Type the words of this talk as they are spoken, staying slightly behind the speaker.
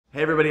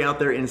Hey everybody out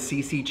there in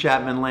CC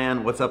Chapman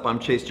land, what's up? I'm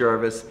Chase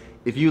Jarvis.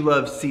 If you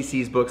love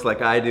CC's books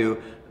like I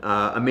do,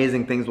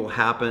 Amazing Things Will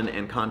Happen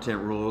and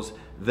Content Rules,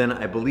 then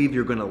I believe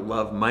you're gonna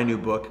love my new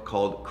book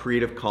called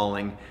Creative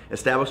Calling.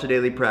 Establish a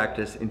daily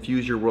practice,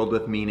 infuse your world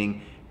with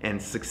meaning,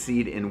 and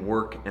succeed in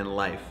work and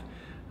life.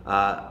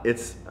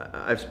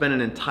 I've spent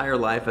an entire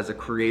life as a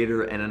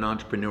creator and an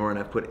entrepreneur, and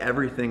I've put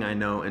everything I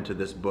know into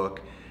this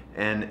book.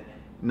 And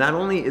not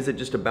only is it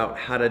just about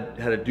how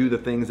to do the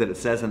things that it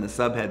says in the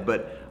subhead,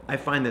 but I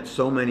find that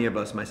so many of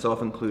us,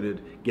 myself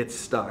included, get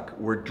stuck.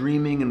 We're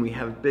dreaming and we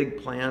have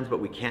big plans, but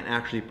we can't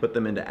actually put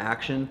them into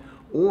action.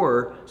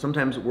 Or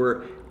sometimes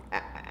we're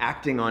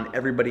acting on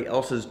everybody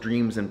else's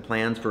dreams and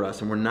plans for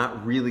us, and we're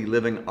not really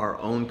living our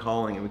own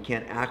calling, and we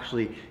can't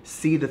actually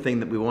see the thing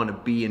that we want to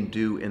be and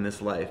do in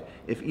this life.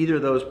 If either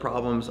of those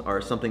problems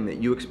are something that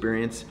you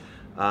experience,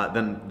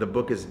 then the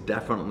book is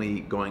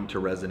definitely going to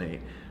resonate.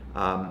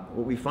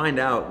 What we find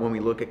out when we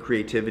look at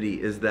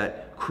creativity is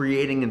that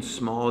creating in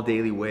small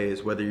daily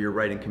ways, whether you're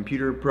writing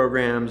computer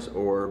programs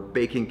or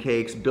baking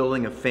cakes,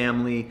 building a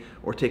family,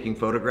 or taking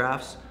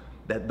photographs,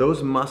 that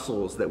those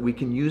muscles, that we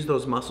can use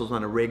those muscles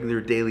on a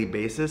regular daily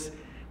basis,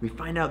 we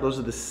find out those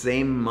are the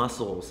same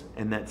muscles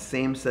and that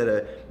same set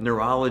of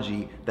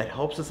neurology that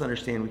helps us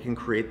understand we can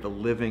create the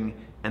living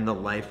and the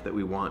life that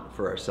we want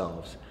for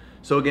ourselves.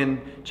 So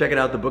again, check it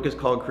out. The book is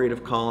called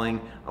Creative Calling.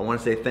 I want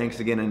to say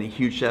thanks again and a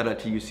huge shout out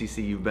to you,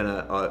 CC. You've been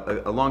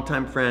a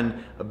longtime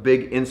friend, a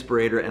big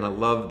inspirator, and I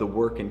love the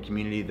work and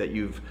community that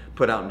you've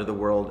put out into the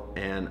world,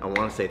 and I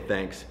want to say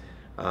thanks.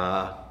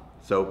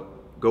 So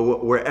go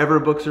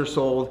wherever books are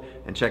sold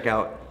and check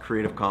out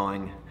Creative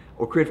Calling,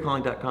 or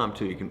creativecalling.com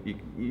too.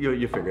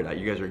 You figure it out.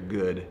 You guys are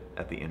good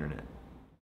at the internet.